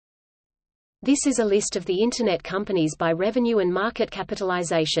This is a list of the Internet companies by revenue and market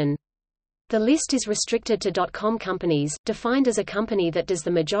capitalization. The list is restricted to .com companies, defined as a company that does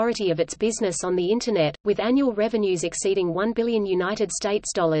the majority of its business on the Internet, with annual revenues exceeding $1 billion.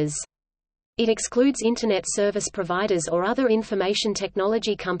 It excludes Internet service providers or other information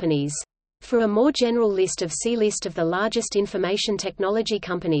technology companies. For a more general list see List of the largest information technology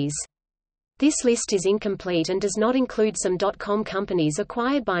companies. This list is incomplete and does not include some .com companies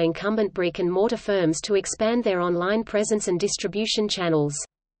acquired by incumbent brick-and-mortar firms to expand their online presence and distribution channels.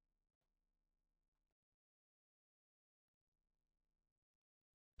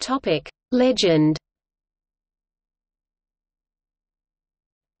 Topic: Legend.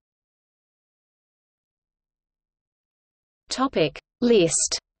 Topic: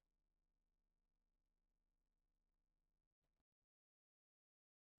 List.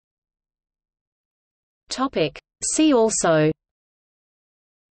 Topic: See also.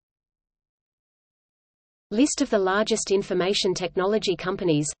 List of the largest information technology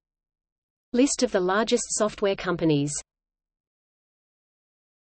companies. List of the largest software companies.